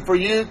provided for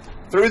you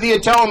through the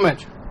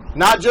atonement.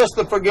 Not just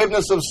the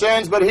forgiveness of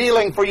sins, but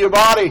healing for your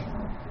body.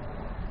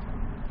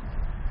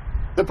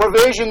 The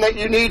provision that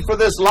you need for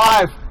this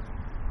life,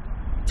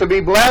 to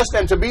be blessed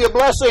and to be a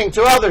blessing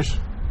to others.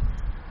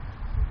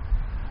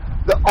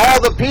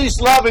 All the peace,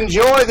 love, and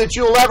joy that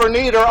you'll ever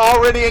need are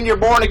already in your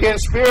born-again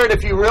spirit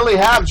if you really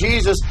have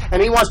Jesus,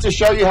 and He wants to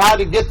show you how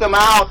to get them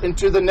out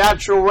into the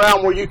natural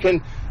realm where you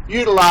can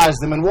utilize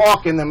them and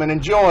walk in them and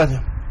enjoy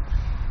them.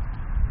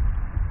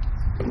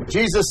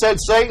 Jesus said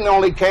Satan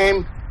only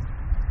came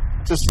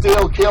to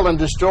steal, kill, and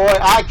destroy.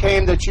 I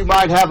came that you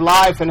might have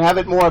life and have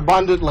it more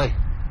abundantly.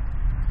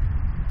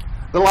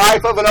 The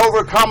life of an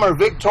overcomer,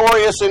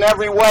 victorious in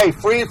every way,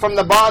 free from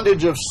the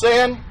bondage of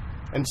sin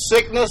and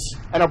sickness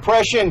and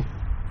oppression.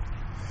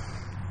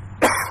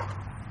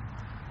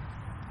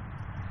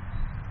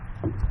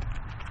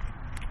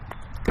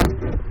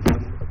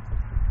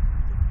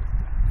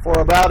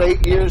 For about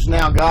 8 years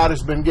now, God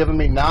has been giving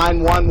me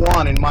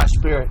 911 in my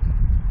spirit.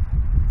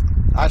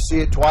 I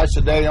see it twice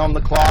a day on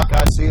the clock.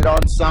 I see it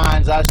on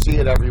signs. I see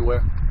it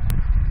everywhere.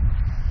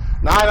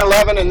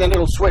 911, and then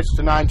it'll switch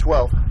to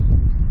 912.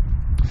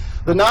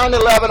 The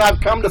 911, I've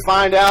come to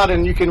find out,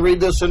 and you can read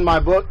this in my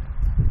book,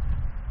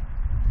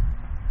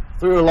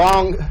 through a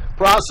long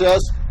process.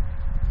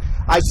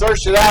 I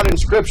searched it out in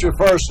Scripture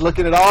first,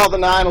 looking at all the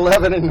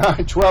 911 and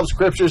 912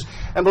 Scriptures.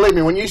 And believe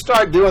me, when you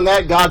start doing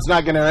that, God's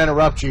not going to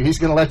interrupt you. He's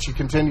going to let you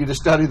continue to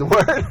study the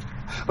Word.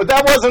 But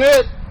that wasn't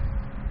it.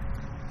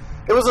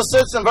 It was a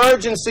sense of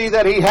urgency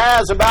that He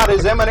has about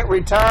His imminent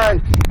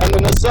return and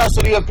the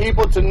necessity of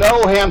people to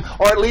know Him,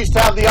 or at least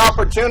have the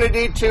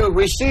opportunity to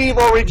receive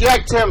or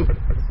reject Him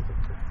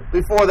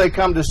before they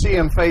come to see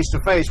Him face to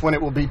face, when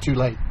it will be too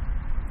late.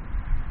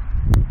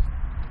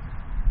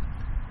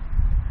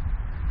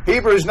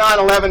 Hebrews 9,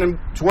 11, and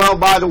 12,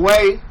 by the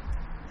way,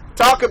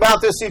 talk about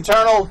this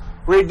eternal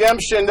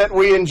redemption that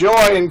we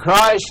enjoy in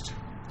Christ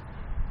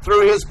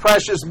through His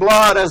precious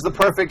blood as the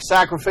perfect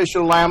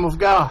sacrificial Lamb of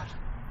God.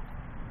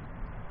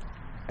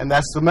 And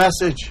that's the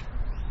message.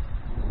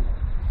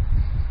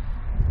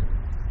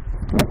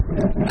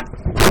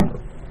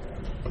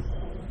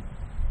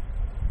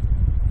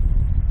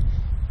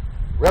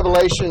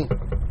 Revelation,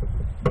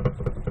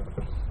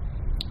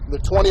 the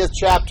 20th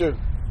chapter,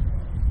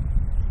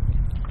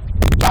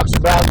 talks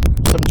about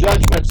some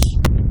judgments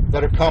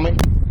that are coming.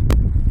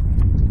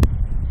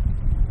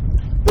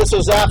 This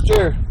is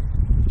after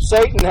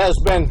Satan has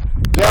been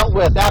dealt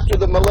with, after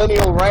the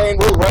millennial reign.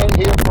 We'll reign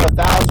here for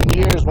 1,000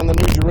 years when the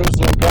New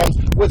Jerusalem comes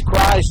with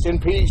Christ in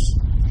peace.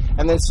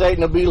 And then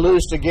Satan will be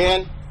loosed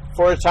again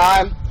for a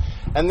time.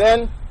 And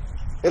then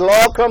it'll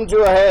all come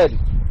to a head.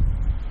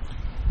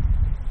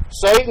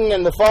 Satan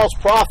and the false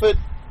prophet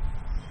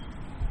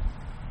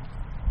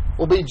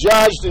will be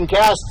judged and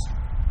cast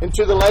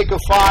into the lake of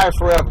fire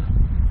forever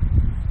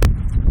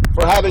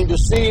for having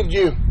deceived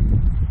you.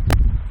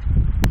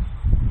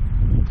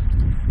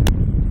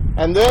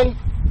 And then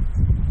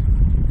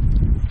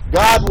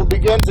God will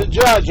begin to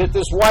judge at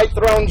this white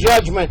throne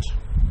judgment.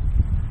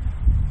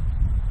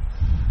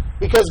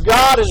 Because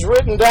God has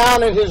written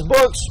down in His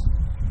books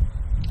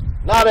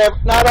not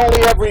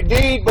only every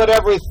deed, but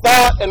every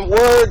thought and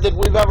word that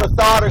we've ever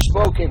thought or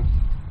spoken.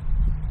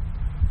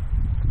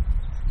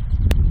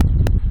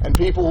 And And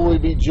people will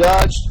be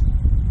judged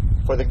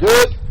for the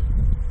good,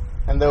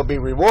 and they'll be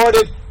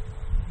rewarded,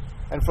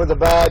 and for the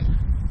bad,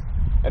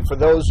 and for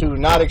those who have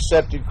not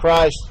accepted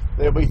Christ,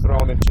 they'll be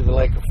thrown into the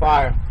lake of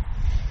fire.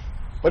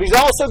 But He's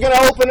also going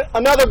to open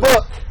another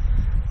book.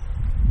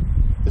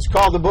 It's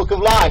called the Book of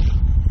Life.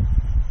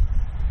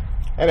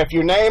 And if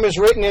your name is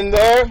written in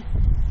there,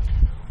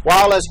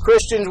 while as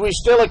Christians we're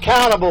still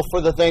accountable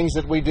for the things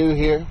that we do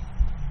here,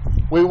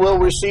 we will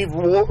receive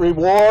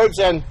rewards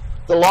and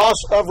the loss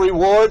of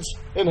rewards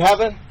in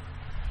heaven.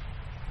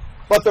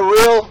 But the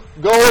real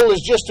goal is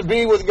just to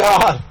be with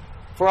God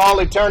for all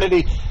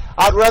eternity.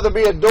 I'd rather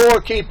be a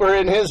doorkeeper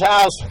in His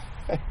house.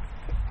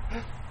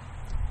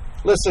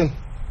 Listen,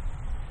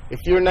 if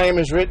your name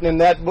is written in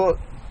that book,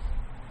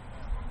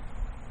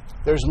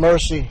 there's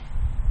mercy,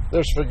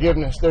 there's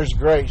forgiveness, there's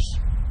grace,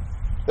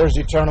 there's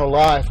eternal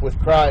life with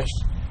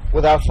Christ,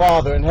 with our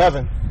Father in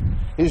heaven.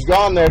 He's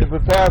gone there to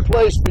prepare a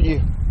place for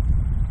you.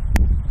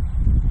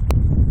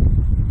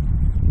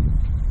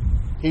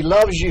 He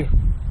loves you.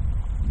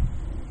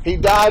 He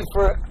died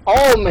for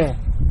all men.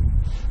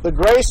 The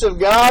grace of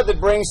God that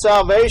brings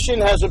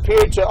salvation has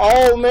appeared to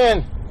all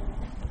men,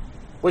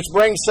 which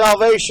brings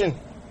salvation.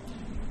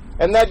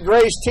 And that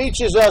grace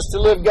teaches us to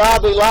live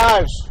godly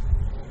lives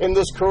in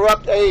this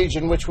corrupt age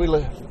in which we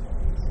live.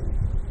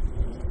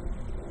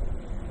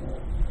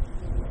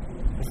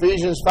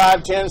 Ephesians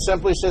 5:10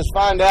 simply says,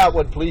 find out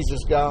what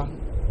pleases God.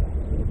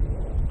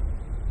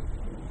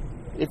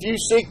 If you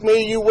seek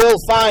me, you will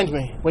find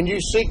me. When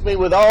you seek me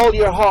with all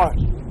your heart.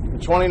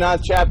 The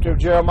 29th chapter of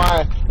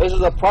Jeremiah. This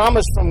is a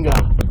promise from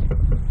God.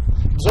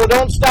 So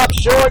don't stop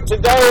short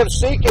today of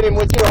seeking Him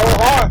with your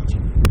whole heart.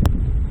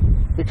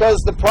 Because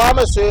the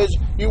promise is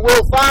you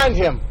will find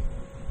Him.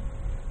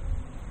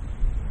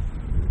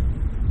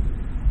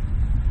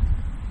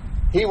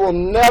 He will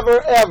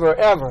never, ever,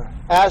 ever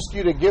ask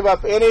you to give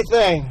up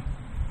anything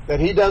that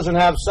He doesn't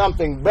have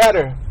something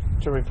better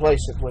to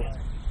replace it with.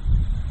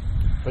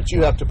 But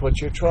you have to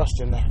put your trust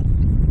in that.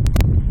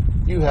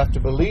 You have to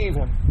believe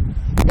Him.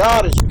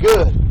 God is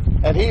good,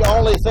 and He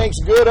only thinks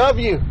good of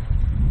you.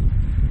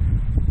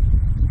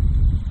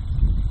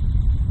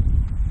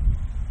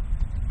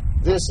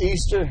 This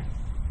Easter,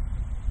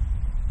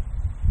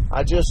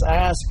 I just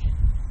ask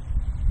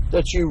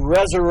that you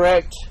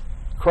resurrect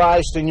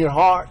Christ in your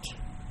heart.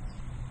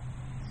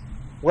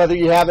 Whether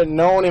you haven't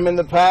known Him in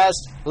the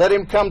past, let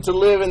Him come to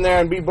live in there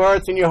and be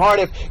birthed in your heart.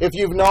 If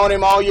you've known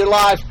Him all your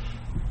life,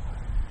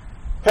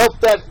 help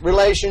that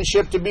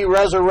relationship to be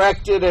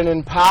resurrected and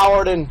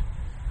empowered, and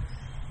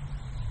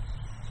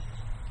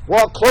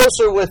walk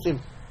closer with Him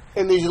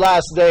in these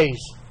last days.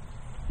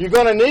 You're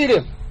going to need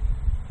Him.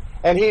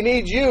 And He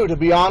needs you, to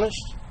be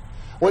honest.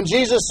 When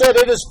Jesus said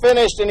it is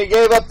finished and He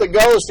gave up the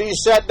ghost, He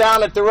sat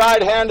down at the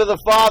right hand of the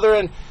Father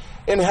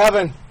in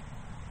heaven.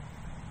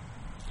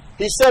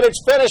 He said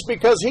it's finished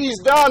because He's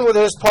done with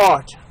His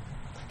part.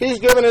 He's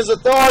given His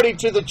authority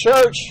to the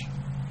church.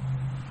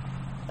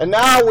 And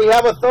now we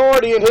have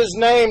authority in His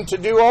name to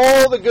do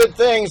all the good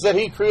things that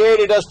He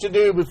created us to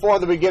do before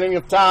the beginning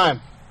of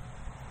time.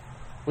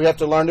 We have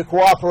to learn to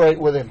cooperate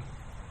with Him.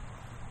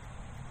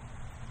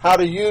 How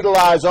to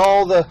utilize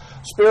all the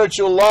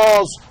spiritual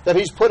laws that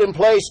He's put in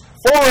place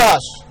for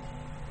us.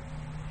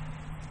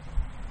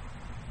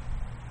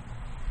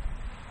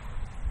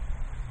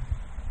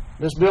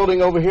 This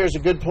building over here is a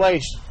good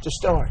place to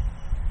start.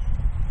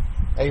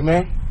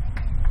 Amen.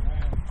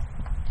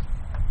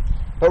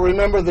 But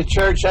remember, the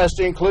church has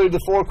to include the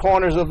four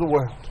corners of the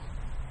world.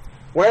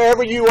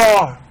 Wherever you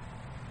are,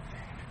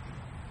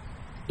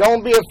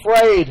 don't be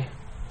afraid.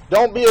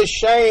 Don't be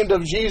ashamed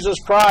of Jesus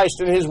Christ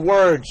and His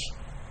words.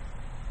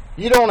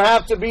 You don't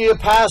have to be a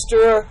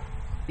pastor.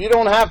 You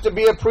don't have to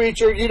be a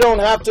preacher. You don't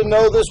have to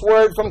know this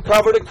word from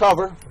cover to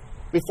cover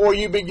before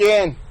you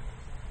begin.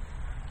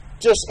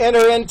 Just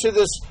enter into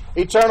this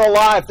eternal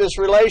life, this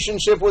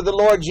relationship with the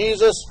Lord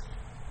Jesus.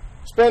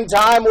 Spend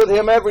time with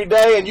Him every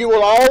day, and you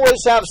will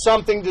always have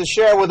something to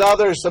share with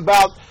others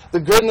about the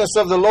goodness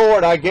of the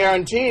Lord. I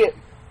guarantee it.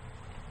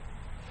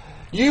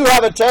 You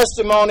have a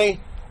testimony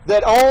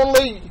that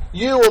only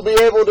you will be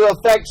able to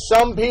affect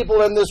some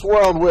people in this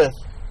world with.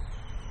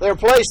 They're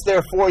placed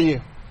there for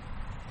you.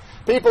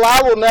 People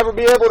I will never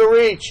be able to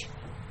reach.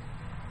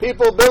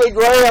 People Billy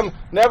Graham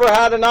never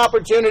had an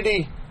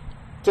opportunity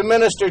to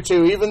minister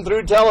to, even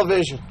through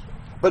television.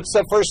 But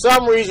for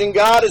some reason,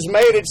 God has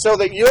made it so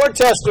that your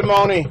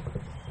testimony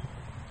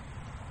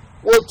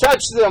will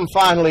touch them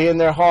finally in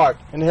their heart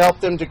and help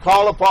them to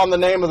call upon the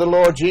name of the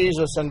Lord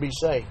Jesus and be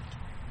saved.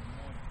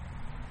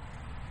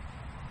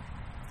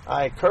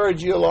 I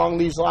encourage you along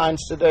these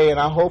lines today, and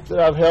I hope that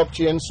I've helped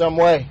you in some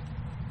way.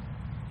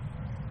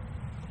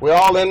 We're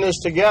all in this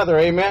together,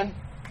 amen?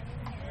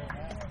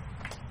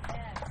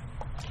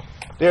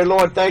 Dear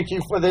Lord, thank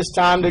you for this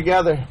time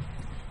together.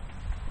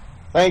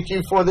 Thank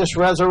you for this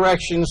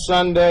Resurrection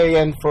Sunday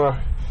and for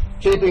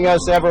keeping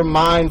us ever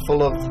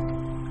mindful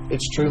of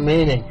its true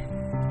meaning.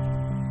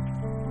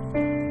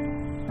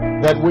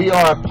 That we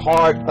are a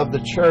part of the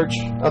church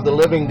of the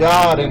living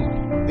God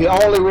and the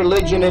only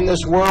religion in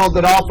this world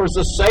that offers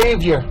a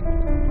Savior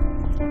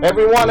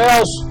Everyone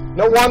else,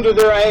 no wonder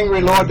they're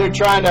angry, Lord. They're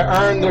trying to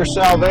earn their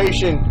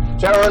salvation,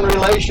 to earn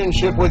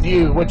relationship with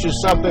you, which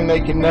is something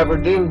they can never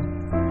do.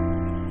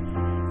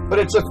 But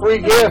it's a free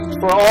gift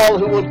for all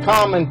who would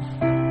come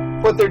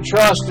and put their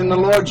trust in the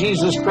Lord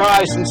Jesus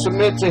Christ and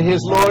submit to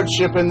His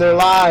Lordship in their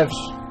lives.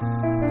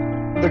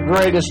 The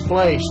greatest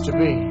place to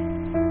be.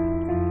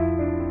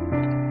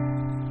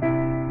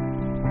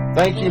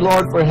 Thank you,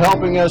 Lord, for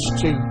helping us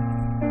to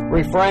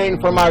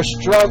refrain from our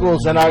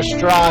struggles and our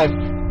strife,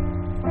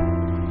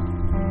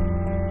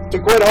 to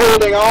quit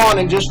holding on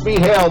and just be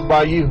held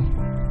by you,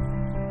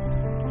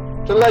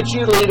 to let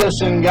you lead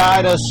us and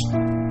guide us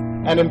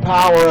and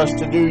empower us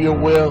to do your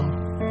will.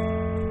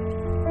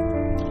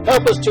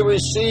 Help us to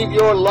receive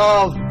your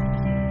love,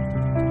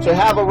 to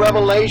have a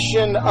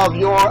revelation of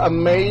your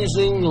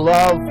amazing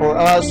love for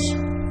us,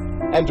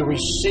 and to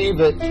receive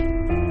it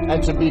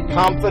and to be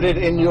confident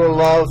in your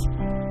love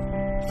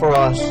for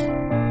us,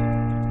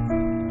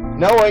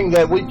 knowing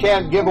that we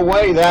can't give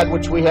away that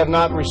which we have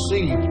not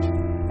received.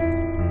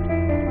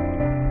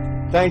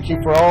 Thank you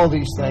for all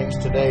these things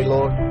today,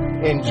 Lord.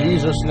 In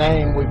Jesus'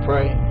 name we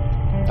pray.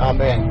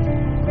 Amen.